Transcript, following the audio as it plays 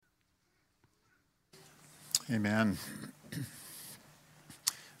Amen.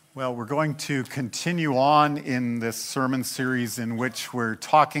 Well, we're going to continue on in this sermon series in which we're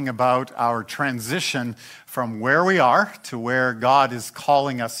talking about our transition from where we are to where God is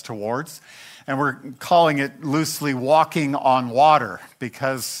calling us towards. And we're calling it loosely walking on water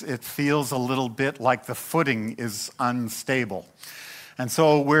because it feels a little bit like the footing is unstable. And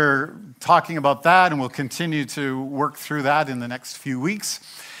so we're talking about that, and we'll continue to work through that in the next few weeks.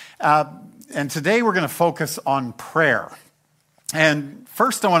 And today we're going to focus on prayer. And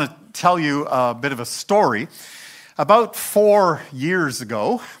first I want to tell you a bit of a story. About 4 years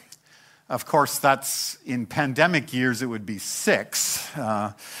ago, of course that's in pandemic years, it would be 6.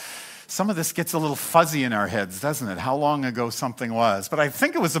 Some of this gets a little fuzzy in our heads, doesn't it? How long ago something was. But I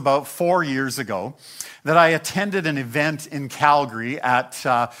think it was about 4 years ago that I attended an event in Calgary at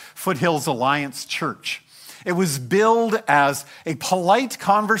Foothills Alliance Church. It was billed as a polite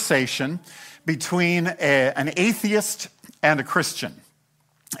conversation between an atheist and a Christian.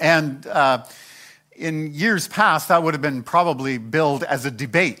 And in years past, that would have been probably billed as a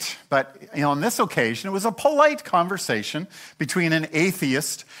debate. But on this occasion, it was a polite conversation between an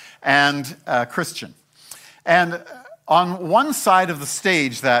atheist and a Christian. And on one side of the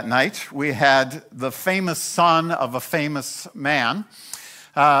stage that night, we had the famous son of a famous man.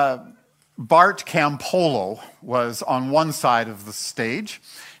 Bart Campolo was on one side of the stage.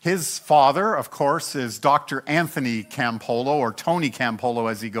 His father, of course, is Dr. Anthony Campolo, or Tony Campolo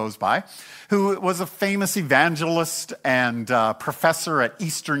as he goes by, who was a famous evangelist and professor at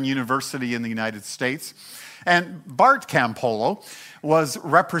Eastern University in the United States. And Bart Campolo was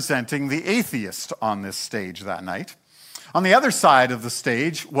representing the atheist on this stage that night. On the other side of the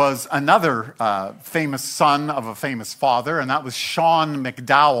stage was another famous son of a famous father, and that was Sean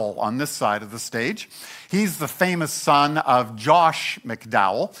McDowell on this side of the stage. He's the famous son of Josh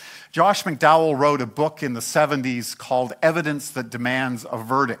McDowell. Josh McDowell wrote a book in the 70s called Evidence That Demands a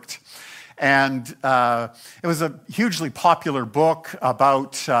Verdict. And it was a hugely popular book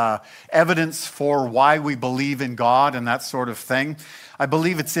about evidence for why we believe in God and that sort of thing. I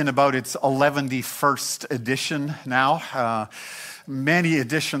believe it's in about its 111st edition now, many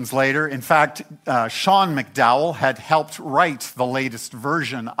editions later. In fact, Sean McDowell had helped write the latest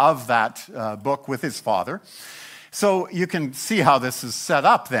version of that book with his father. So you can see how this is set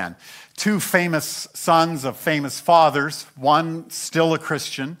up then. Two famous sons of famous fathers, one still a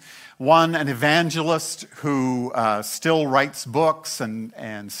Christian, one an evangelist who still writes books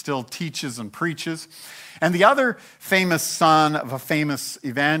and still teaches and preaches, and the other famous son of a famous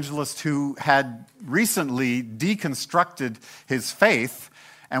evangelist who had recently deconstructed his faith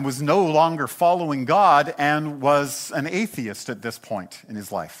and was no longer following God and was an atheist at this point in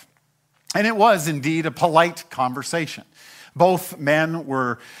his life. And it was indeed a polite conversation. Both men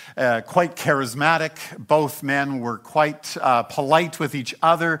were quite charismatic. Both men were quite polite with each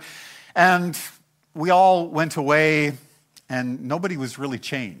other. And we all went away, and nobody was really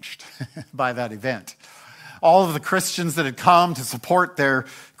changed by that event. All of the Christians that had come to support their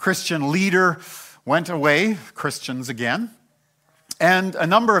Christian leader went away, Christians again. And a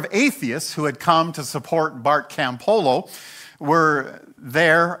number of atheists who had come to support Bart Campolo were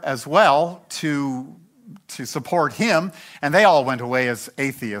there as well to support him, and they all went away as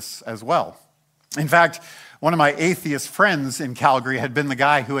atheists as well. In fact, one of my atheist friends in Calgary had been the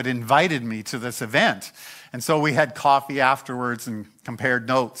guy who had invited me to this event. And so we had coffee afterwards and compared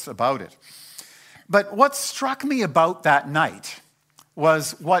notes about it. But what struck me about that night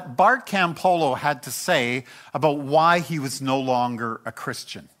was what Bart Campolo had to say about why he was no longer a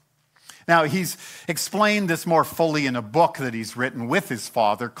Christian. Now, he's explained this more fully in a book that he's written with his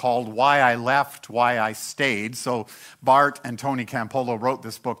father called Why I Left, Why I Stayed. So Bart and Tony Campolo wrote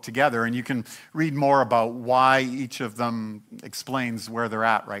this book together, and you can read more about why each of them explains where they're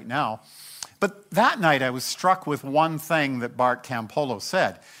at right now. But that night, I was struck with one thing that Bart Campolo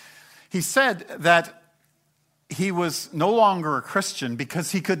said. He said that he was no longer a Christian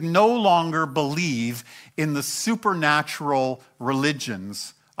because he could no longer believe in the supernatural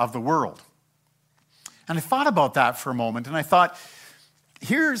religions of the world. And I thought about that for a moment, and I thought,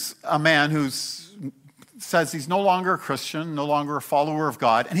 here's a man who says he's no longer a Christian, no longer a follower of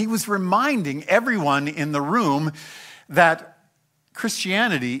God, and he was reminding everyone in the room that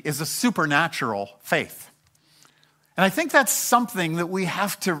Christianity is a supernatural faith. And I think that's something that we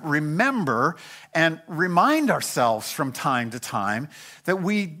have to remember and remind ourselves from time to time, that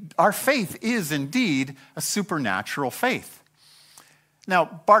our faith is indeed a supernatural faith. Now,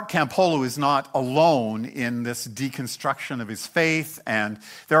 Bart Campolo is not alone in this deconstruction of his faith, and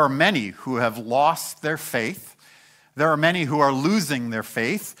there are many who have lost their faith. There are many who are losing their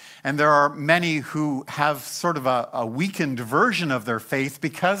faith, and there are many who have sort of a weakened version of their faith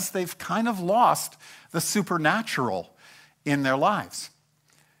because they've kind of lost the supernatural in their lives.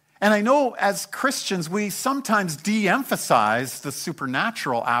 And I know as Christians, we sometimes de-emphasize the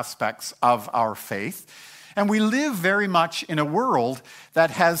supernatural aspects of our faith, and we live very much in a world that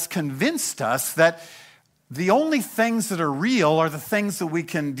has convinced us that the only things that are real are the things that we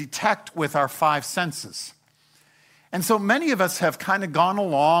can detect with our five senses. And so many of us have kind of gone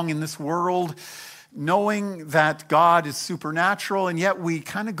along in this world knowing that God is supernatural, and yet we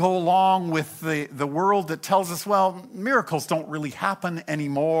kind of go along with the world that tells us, well, miracles don't really happen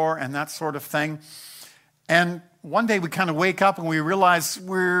anymore and that sort of thing. And one day we kind of wake up and we realize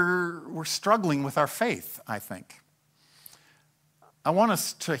we're struggling with our faith, I think. I want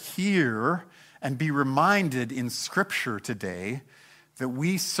us to hear and be reminded in Scripture today that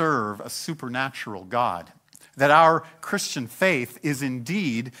we serve a supernatural God, that our Christian faith is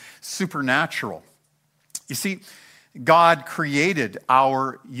indeed supernatural. You see, God created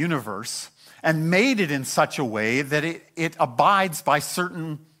our universe and made it in such a way that it abides by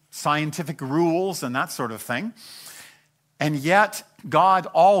certain scientific rules and that sort of thing. And yet, God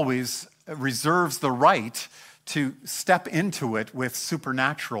always reserves the right to step into it with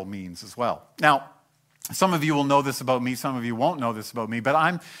supernatural means as well. Now, some of you will know this about me, some of you won't know this about me,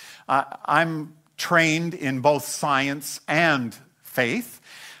 but I'm trained in both science and faith.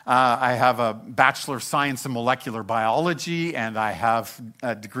 I have a Bachelor of Science in Molecular Biology, and I have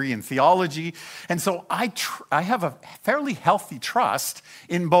a degree in theology. And so I have a fairly healthy trust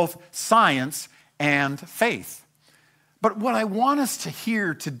in both science and faith. But what I want us to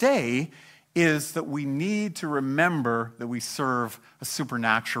hear today is that we need to remember that we serve a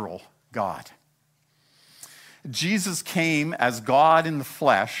supernatural God. Jesus came as God in the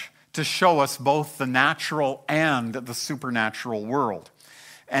flesh to show us both the natural and the supernatural world.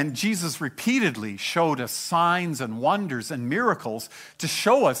 And Jesus repeatedly showed us signs and wonders and miracles to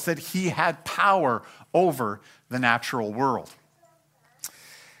show us that he had power over the natural world.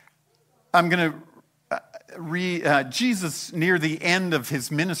 I'm going to Jesus, near the end of his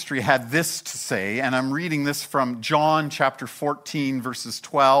ministry, had this to say, and I'm reading this from John chapter 14, verses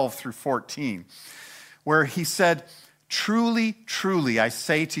 12 through 14, where he said, "Truly, truly, I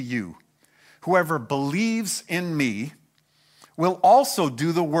say to you, whoever believes in me will also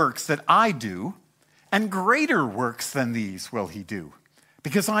do the works that I do, and greater works than these will he do,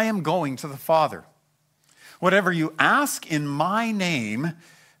 because I am going to the Father. Whatever you ask in my name,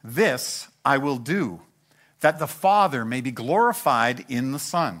 this I will do, that the Father may be glorified in the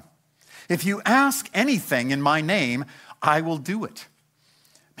Son. If you ask anything in my name, I will do it."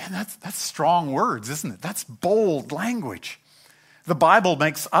 Man, that's strong words, isn't it? That's bold language. The Bible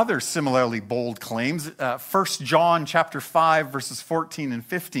makes other similarly bold claims. 1 John chapter 5, verses 14 and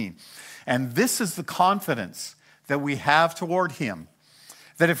 15. "And this is the confidence that we have toward him,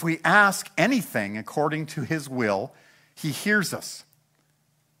 that if we ask anything according to his will, he hears us.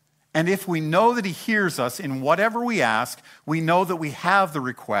 And if we know that he hears us in whatever we ask, we know that we have the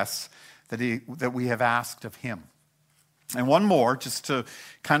requests that we have asked of him." And one more, just to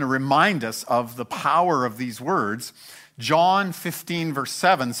kind of remind us of the power of these words. John 15, verse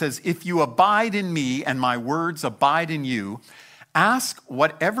 7 says, "If you abide in me and my words abide in you, ask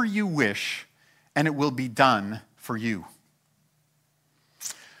whatever you wish, and it will be done for you."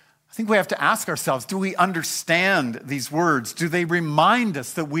 I think we have to ask ourselves, do we understand these words? Do they remind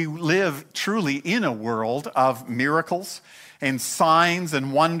us that we live truly in a world of miracles and signs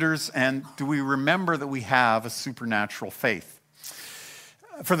and wonders? And do we remember that we have a supernatural faith?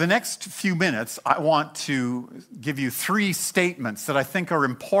 For the next few minutes, I want to give you three statements that I think are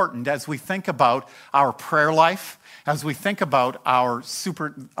important as we think about our prayer life, as we think about our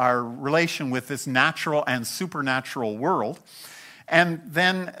relation with this natural and supernatural world. And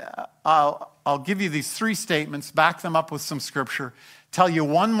then I'll give you these three statements, back them up with some scripture, tell you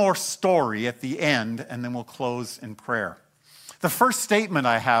one more story at the end, and then we'll close in prayer. The first statement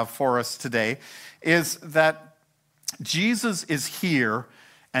I have for us today is that Jesus is here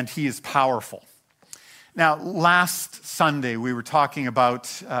and he is powerful. Now, last Sunday we were talking about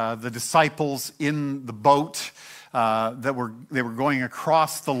the disciples in the boat they were going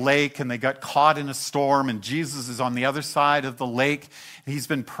across the lake, and they got caught in a storm, and Jesus is on the other side of the lake. He's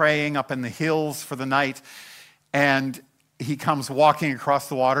been praying up in the hills for the night, and he comes walking across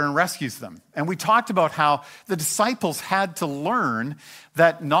the water and rescues them. And we talked about how the disciples had to learn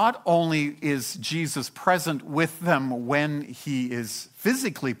that not only is Jesus present with them when he is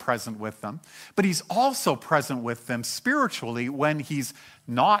physically present with them, but he's also present with them spiritually when he's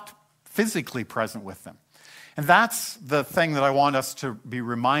not physically present with them. And that's the thing that I want us to be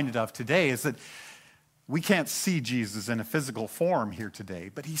reminded of today, is that we can't see Jesus in a physical form here today,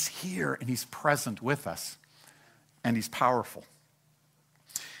 but he's here and he's present with us, and he's powerful.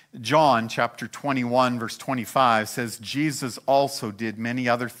 John chapter 21, verse 25 says, Jesus also did many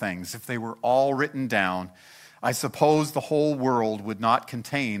other things. If they were all written down, I suppose the whole world would not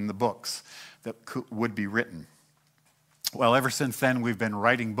contain the books that would be written. Well, ever since then, we've been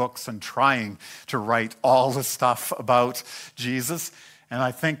writing books and trying to write all the stuff about Jesus. And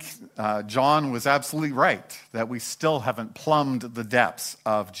I think John was absolutely right that we still haven't plumbed the depths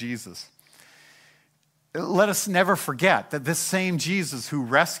of Jesus. Let us never forget that this same Jesus who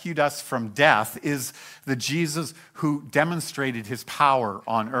rescued us from death is the Jesus who demonstrated his power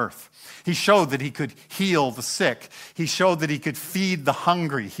on earth. He showed that he could heal the sick. He showed that he could feed the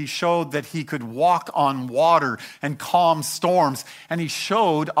hungry. He showed that he could walk on water and calm storms. And he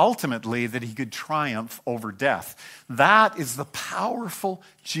showed ultimately that he could triumph over death. That is the powerful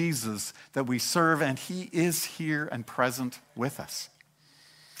Jesus that we serve, and he is here and present with us.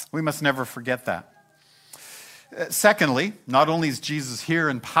 We must never forget that. Secondly, not only is Jesus here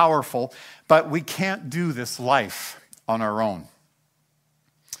and powerful, but we can't do this life on our own.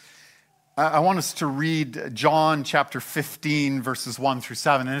 I want us to read John chapter 15, verses 1 through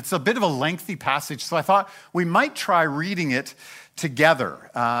 7. And it's a bit of a lengthy passage, so I thought we might try reading it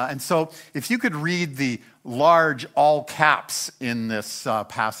together. And so if you could read the large all caps in this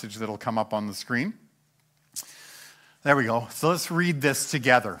passage that'll come up on the screen. There we go. So let's read this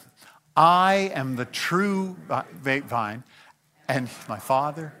together. I am the true vine, and my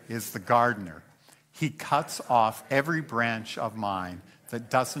Father is the gardener. He cuts off every branch of mine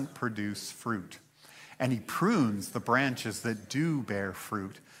that doesn't produce fruit, and he prunes the branches that do bear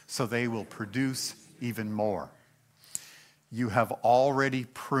fruit so they will produce even more. You have already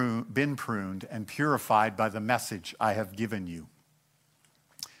been pruned and purified by the message I have given you.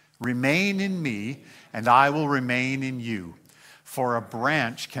 Remain in me, and I will remain in you. For a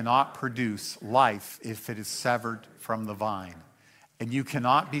branch cannot produce life if it is severed from the vine, and you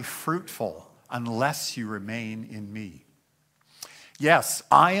cannot be fruitful unless you remain in me. Yes,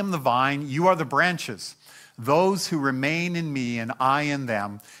 I am the vine, you are the branches. Those who remain in me and I in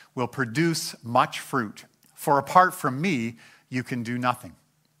them will produce much fruit, for apart from me, you can do nothing.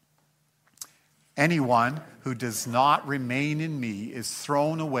 Anyone who does not remain in me is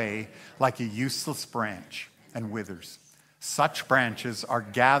thrown away like a useless branch and withers. Such branches are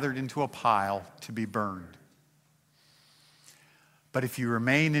gathered into a pile to be burned. But if you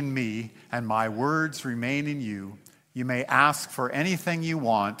remain in me and my words remain in you, you may ask for anything you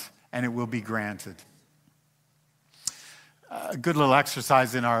want and it will be granted. A good little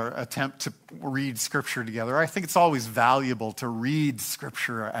exercise in our attempt to read Scripture together. I think it's always valuable to read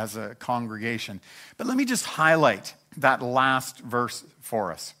Scripture as a congregation. But let me just highlight that last verse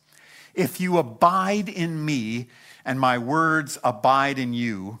for us. If you abide in me and my words abide in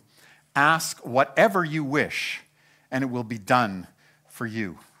you, ask whatever you wish, and it will be done for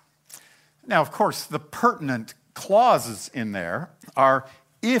you. Now, of course, the pertinent clauses in there are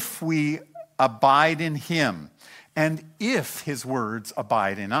if we abide in him and if his words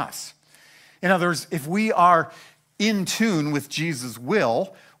abide in us. In other words, if we are in tune with Jesus'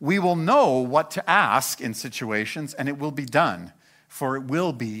 will, we will know what to ask in situations, and it will be done, for it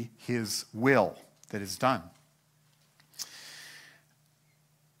will be his will that is done.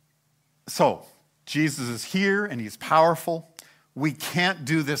 So, Jesus is here and he's powerful. We can't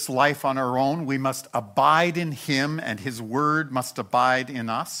do this life on our own. We must abide in him and his word must abide in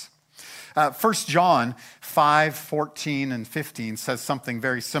us. 1 John 5:14 and 15 says something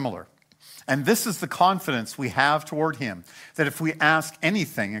very similar. And this is the confidence we have toward him, that if we ask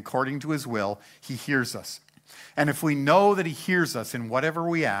anything according to his will, he hears us. And if we know that he hears us in whatever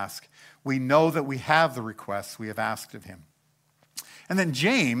we ask, we know that we have the requests we have asked of him. And then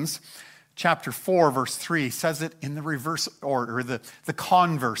James chapter 4, verse 3 says it in the reverse order, or the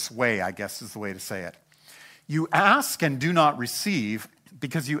converse way, I guess is the way to say it. You ask and do not receive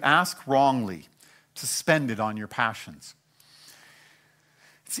because you ask wrongly to spend it on your passions.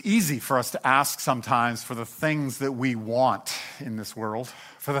 It's easy for us to ask sometimes for the things that we want in this world,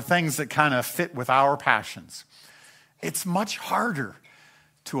 for the things that kind of fit with our passions. It's much harder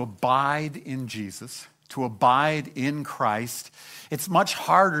to abide in Jesus, to abide in Christ. It's much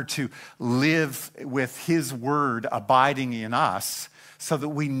harder to live with his word abiding in us so that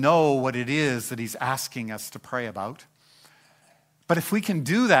we know what it is that he's asking us to pray about. But if we can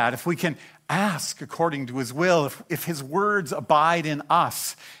do that, if we can ask according to his will, if his words abide in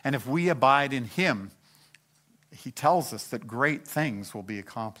us, and if we abide in him, he tells us that great things will be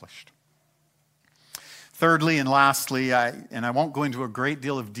accomplished. Thirdly and lastly, I won't go into a great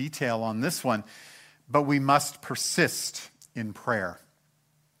deal of detail on this one, but we must persist in prayer.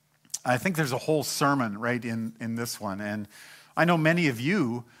 I think there's a whole sermon right in this one. And I know many of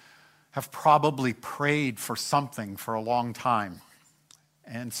you have probably prayed for something for a long time.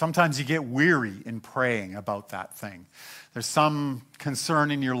 And sometimes you get weary in praying about that thing. There's some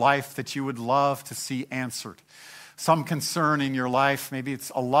concern in your life that you would love to see answered. Some concern in your life, maybe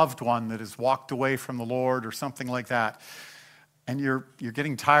it's a loved one that has walked away from the Lord or something like that. And you're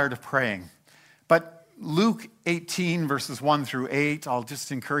getting tired of praying. But Luke 18, verses 1 through 8, I'll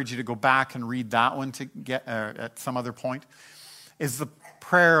just encourage you to go back and read that one to get at some other point, is the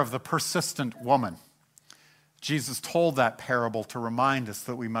prayer of the persistent woman. Jesus told that parable to remind us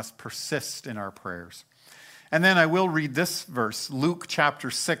that we must persist in our prayers. And then I will read this verse. Luke chapter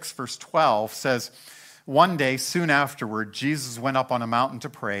 6, verse 12 says, "One day, soon afterward, Jesus went up on a mountain to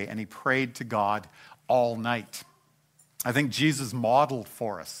pray, and he prayed to God all night." I think Jesus modeled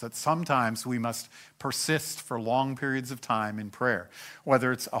for us that sometimes we must persist for long periods of time in prayer,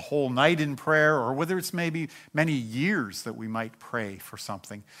 whether it's a whole night in prayer or whether it's maybe many years that we might pray for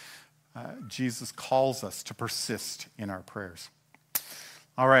something. Jesus calls us to persist in our prayers.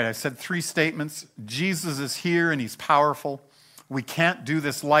 All right, I said 3 statements. Jesus is here and he's powerful. We can't do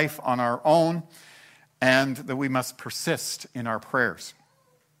this life on our own, and that we must persist in our prayers.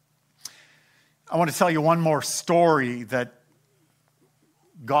 I want to tell you one more story that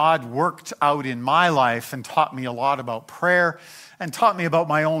God worked out in my life and taught me a lot about prayer and taught me about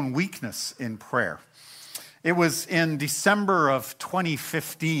my own weakness in prayer. It was in December of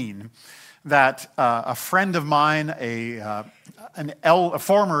 2015 that a friend of mine, a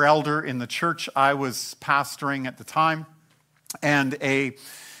former elder in the church I was pastoring at the time, and a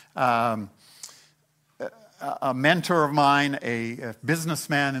mentor of mine, a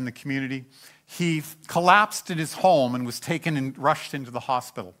businessman in the community, he collapsed in his home and was taken and rushed into the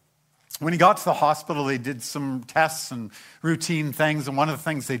hospital. When he got to the hospital, they did some tests and routine things, and one of the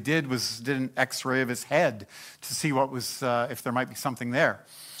things they did was did an x-ray of his head to see what was, if there might be something there.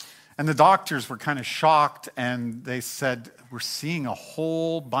 And the doctors were kind of shocked, and they said, "We're seeing a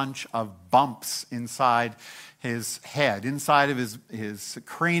whole bunch of bumps inside his head, inside of his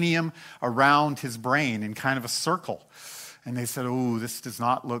cranium, around his brain in kind of a circle." And they said, "Oh, this does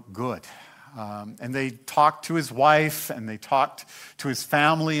not look good." And they talked to his wife and they talked to his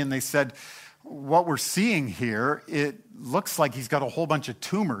family, and they said, "What we're seeing here, it looks like he's got a whole bunch of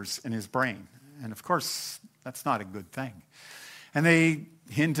tumors in his brain." And of course, that's not a good thing. And they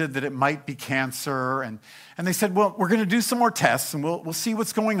hinted that it might be cancer. And they said, "Well, we're going to do some more tests and we'll see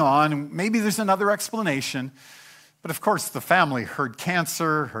what's going on. And maybe there's another explanation." But of course, the family heard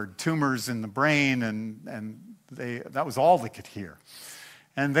cancer, heard tumors in the brain, and that was all they could hear.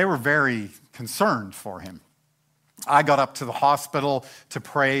 And they were very concerned for him. I got up to the hospital to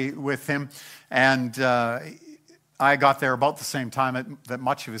pray with him, and I got there about the same time that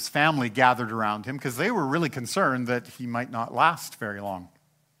much of his family gathered around him, because they were really concerned that he might not last very long.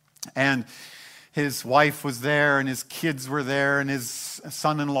 And his wife was there, and his kids were there, and his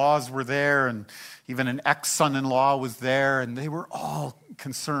son-in-laws were there, and even an ex-son-in-law was there, and they were all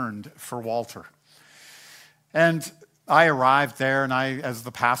concerned for Walter. And I arrived there, and as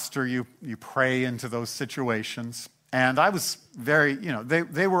the pastor, you pray into those situations. And I was very,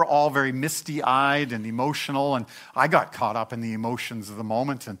 they were all very misty-eyed and emotional, and I got caught up in the emotions of the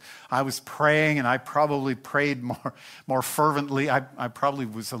moment, and I was praying, and I probably prayed more fervently. I probably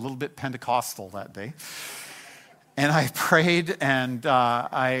was a little bit Pentecostal that day. And I prayed, and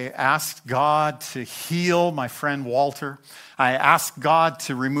I asked God to heal my friend Walter. I asked God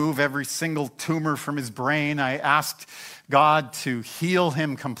to remove every single tumor from his brain. I asked God to heal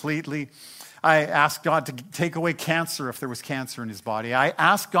him completely. I asked God to take away cancer if there was cancer in his body. I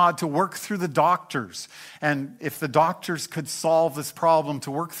asked God to work through the doctors, and if the doctors could solve this problem,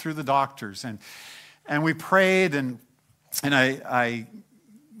 to work through the doctors. And we prayed, and I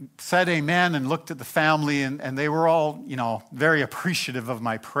said amen and looked at the family, and they were all, very appreciative of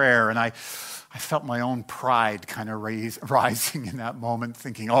my prayer. And I felt my own pride kind of rising in that moment,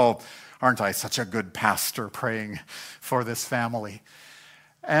 thinking, "Oh, aren't I such a good pastor praying for this family?"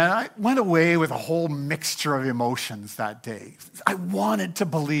 And I went away with a whole mixture of emotions that day. I wanted to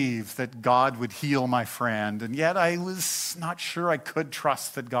believe that God would heal my friend, and yet I was not sure I could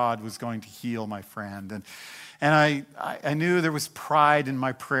trust that God was going to heal my friend. And I knew there was pride in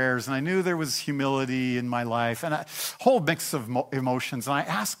my prayers, and I knew there was humility in my life, and a whole mix of emotions. And I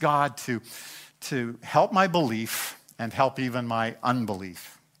asked God to help my belief and help even my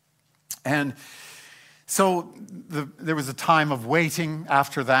unbelief. And So there was a time of waiting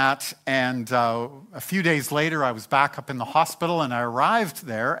after that, and a few days later, I was back up in the hospital, and I arrived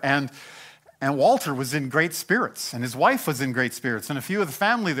there, and Walter was in great spirits, and his wife was in great spirits, and a few of the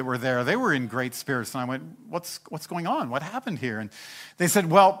family that were there, they were in great spirits. And I went, what's going on? What happened here? And they said,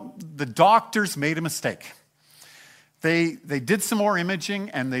 well, the doctors made a mistake. They did some more imaging,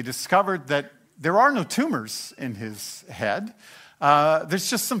 and they discovered that there are no tumors in his head. There's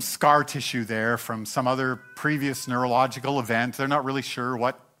just some scar tissue there from some other previous neurological event. They're not really sure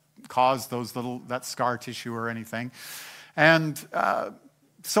what caused that scar tissue or anything. And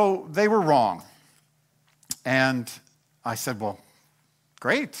so they were wrong. And I said, well,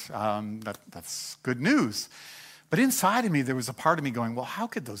 great. That's good news. But inside of me, there was a part of me going, well, how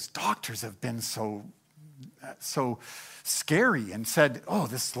could those doctors have been so scary and said, oh,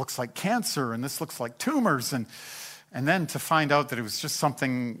 this looks like cancer and this looks like tumors, and then to find out that it was just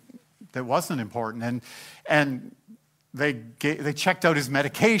something that wasn't important. And they checked out his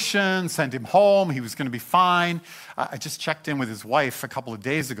medication, sent him home. He was going to be fine. I just checked in with his wife a couple of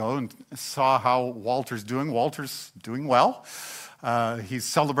days ago and saw how Walter's doing. Walter's doing well. He's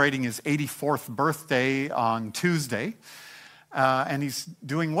celebrating his 84th birthday on Tuesday, and he's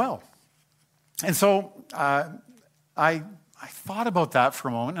doing well. And so I thought about that for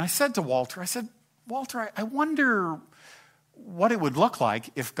a moment, and I said to Walter, Walter, I wonder what it would look like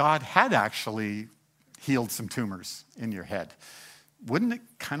if God had actually healed some tumors in your head. Wouldn't it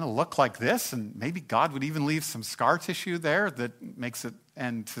kind of look like this? And maybe God would even leave some scar tissue there that makes it,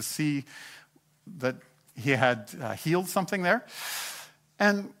 and to see that he had healed something there.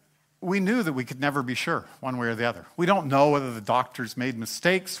 And we knew that we could never be sure one way or the other. We don't know whether the doctors made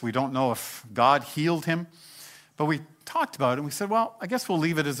mistakes. We don't know if God healed him. But we talked about it, and we said, well, I guess we'll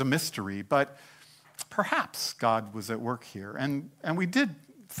leave it as a mystery, but perhaps God was at work here. And we did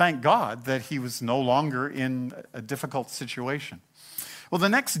thank God that he was no longer in a difficult situation. Well, the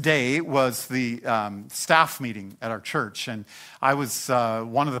next day was the staff meeting at our church, and I was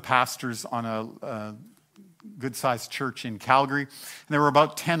one of the pastors on a good-sized church in Calgary. And there were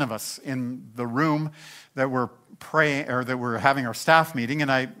about 10 of us in the room that were praying, or that were having our staff meeting,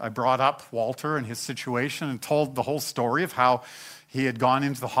 and I brought up Walter and his situation and told the whole story of how he had gone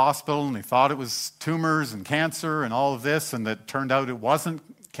into the hospital and they thought it was tumors and cancer and all of this, and that turned out it wasn't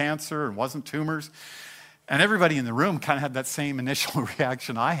cancer and wasn't tumors. And everybody in the room kind of had that same initial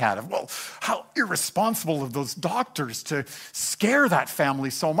reaction I had of, well, how irresponsible of those doctors to scare that family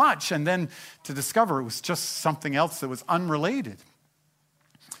so much, and then to discover it was just something else that was unrelated.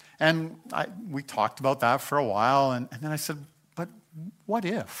 And we talked about that for a while, and then I said, but what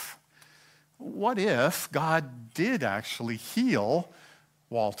if? What if God did actually heal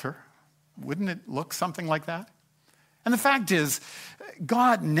Walter? Wouldn't it look something like that? And the fact is,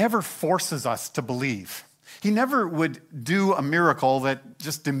 God never forces us to believe. He never would do a miracle that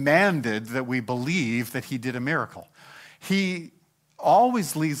just demanded that we believe that he did a miracle. He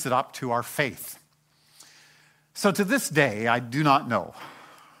always leaves it up to our faith. So to this day, I do not know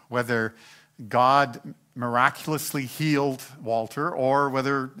whether God miraculously healed Walter or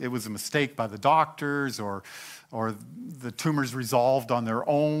whether it was a mistake by the doctors or the tumors resolved on their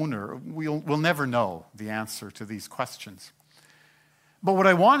own, or we'll never know the answer to these questions. But what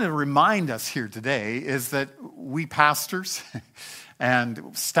I want to remind us here today is that we pastors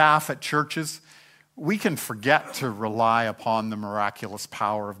and staff at churches, we can forget to rely upon the miraculous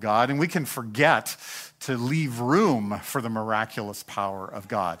power of God, and we can forget to leave room for the miraculous power of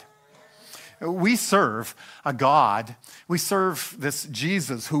God. We serve a God, we serve this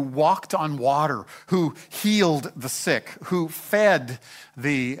Jesus who walked on water, who healed the sick, who fed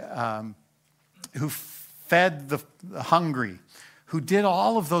the hungry, who did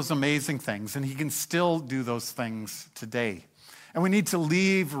all of those amazing things, and he can still do those things today. And we need to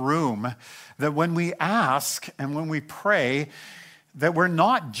leave room that when we ask and when we pray, that we're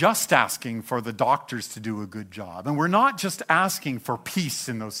not just asking for the doctors to do a good job, and we're not just asking for peace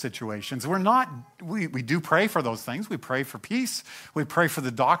in those situations. We do pray for those things. We pray for peace. We pray for the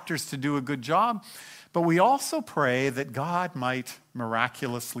doctors to do a good job, but we also pray that God might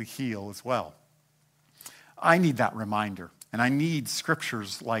miraculously heal as well. I need that reminder, and I need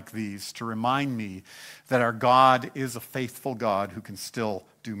scriptures like these to remind me that our God is a faithful God who can still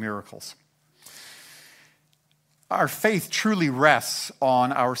do miracles. Our faith truly rests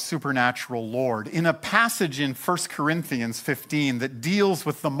on our supernatural Lord. In a passage in 1 Corinthians 15 that deals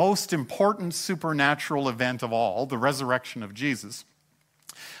with the most important supernatural event of all, the resurrection of Jesus,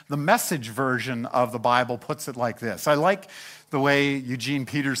 the Message version of the Bible puts it like this. I like the way Eugene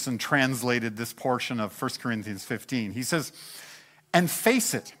Peterson translated this portion of 1 Corinthians 15. He says, "And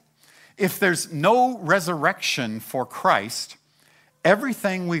face it, If there's no resurrection for Christ,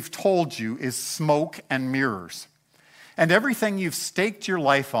 everything we've told you is smoke and mirrors. And everything you've staked your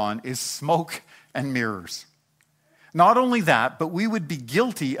life on is smoke and mirrors. Not only that, but we would be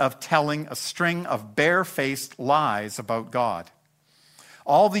guilty of telling a string of barefaced lies about God.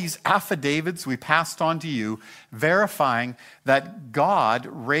 All these affidavits we passed on to you, verifying that God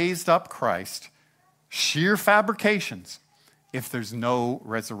raised up Christ, sheer fabrications if there's no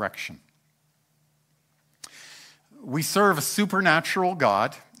resurrection. We serve a supernatural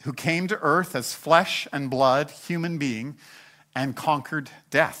God who came to earth as flesh and blood human being and conquered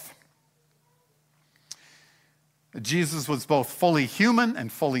death. Jesus was both fully human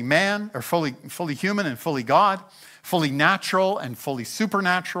and fully man, or fully human and fully God, fully natural and fully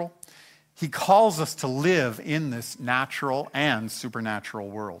supernatural. He calls us to live in this natural and supernatural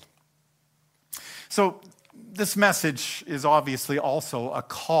world. So this message is obviously also a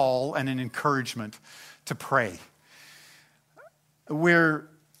call and an encouragement to pray. We're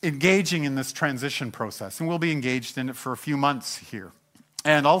engaging in this transition process, and we'll be engaged in it for a few months here.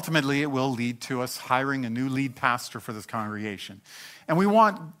 And ultimately, it will lead to us hiring a new lead pastor for this congregation. And we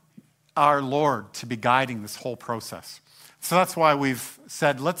want our Lord to be guiding this whole process. So that's why we've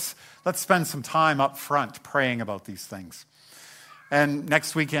said, let's spend some time up front praying about these things. And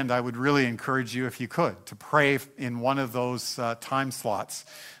next weekend, I would really encourage you, if you could, to pray in one of those time slots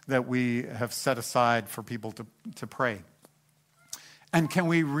that we have set aside for people to pray. And can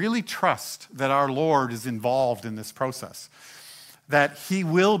we really trust that our Lord is involved in this process? That He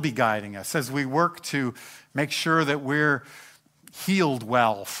will be guiding us as we work to make sure that we're healed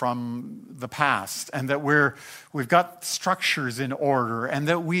well from the past, and that we've got structures in order, and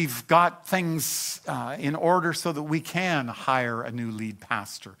that we've got things in order so that we can hire a new lead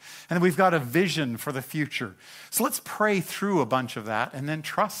pastor, and that we've got a vision for the future. So let's pray through a bunch of that and then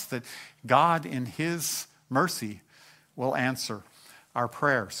trust that God in His mercy will answer our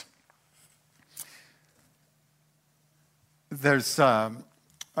prayers. There's a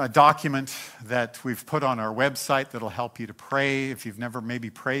document that we've put on our website that'll help you to pray if you've never maybe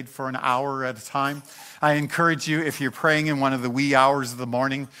prayed for an hour at a time. I encourage you, if you're praying in one of the wee hours of the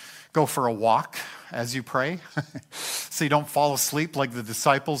morning, go for a walk as you pray so you don't fall asleep like the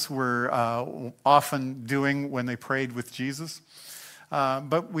disciples were often doing when they prayed with Jesus.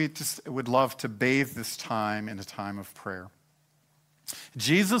 But we just would love to bathe this time in a time of prayer.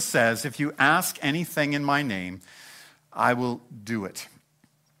 Jesus says, if you ask anything in my name, I will do it.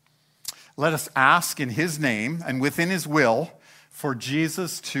 Let us ask in His name and within His will for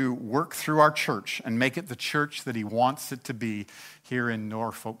Jesus to work through our church and make it the church that He wants it to be here in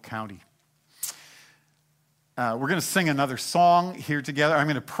Norfolk County. We're going to sing another song here together. I'm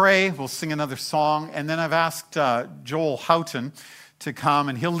going to pray. We'll sing another song. And then I've asked Joel Houghton to come,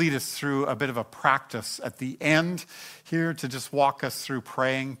 and he'll lead us through a bit of a practice at the end here to just walk us through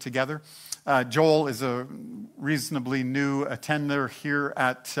praying together. Joel is a reasonably new attender here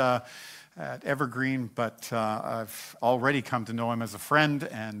at Evergreen, but I've already come to know him as a friend,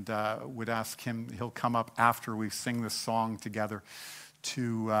 and would ask him, he'll come up after we sing this song together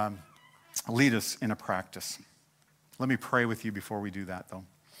to lead us in a practice. Let me pray with you before we do that, though.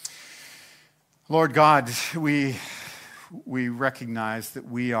 Lord God, we recognize that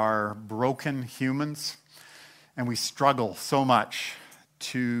we are broken humans, and we struggle so much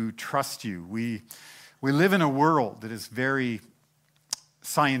to trust you. We live in a world that is very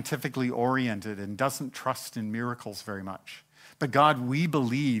scientifically oriented and doesn't trust in miracles very much. But God, we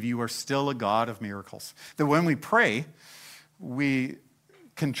believe you are still a God of miracles. That when we pray, we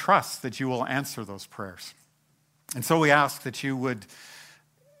can trust that you will answer those prayers. And so we ask that you would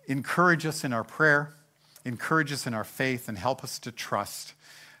encourage us in our prayer, encourage us in our faith, and help us to trust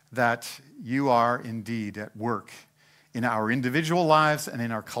that you are indeed at work in our individual lives and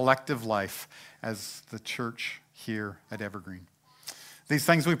in our collective life as the church here at Evergreen. These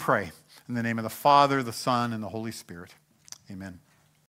things we pray in the name of the Father, the Son, and the Holy Spirit. Amen.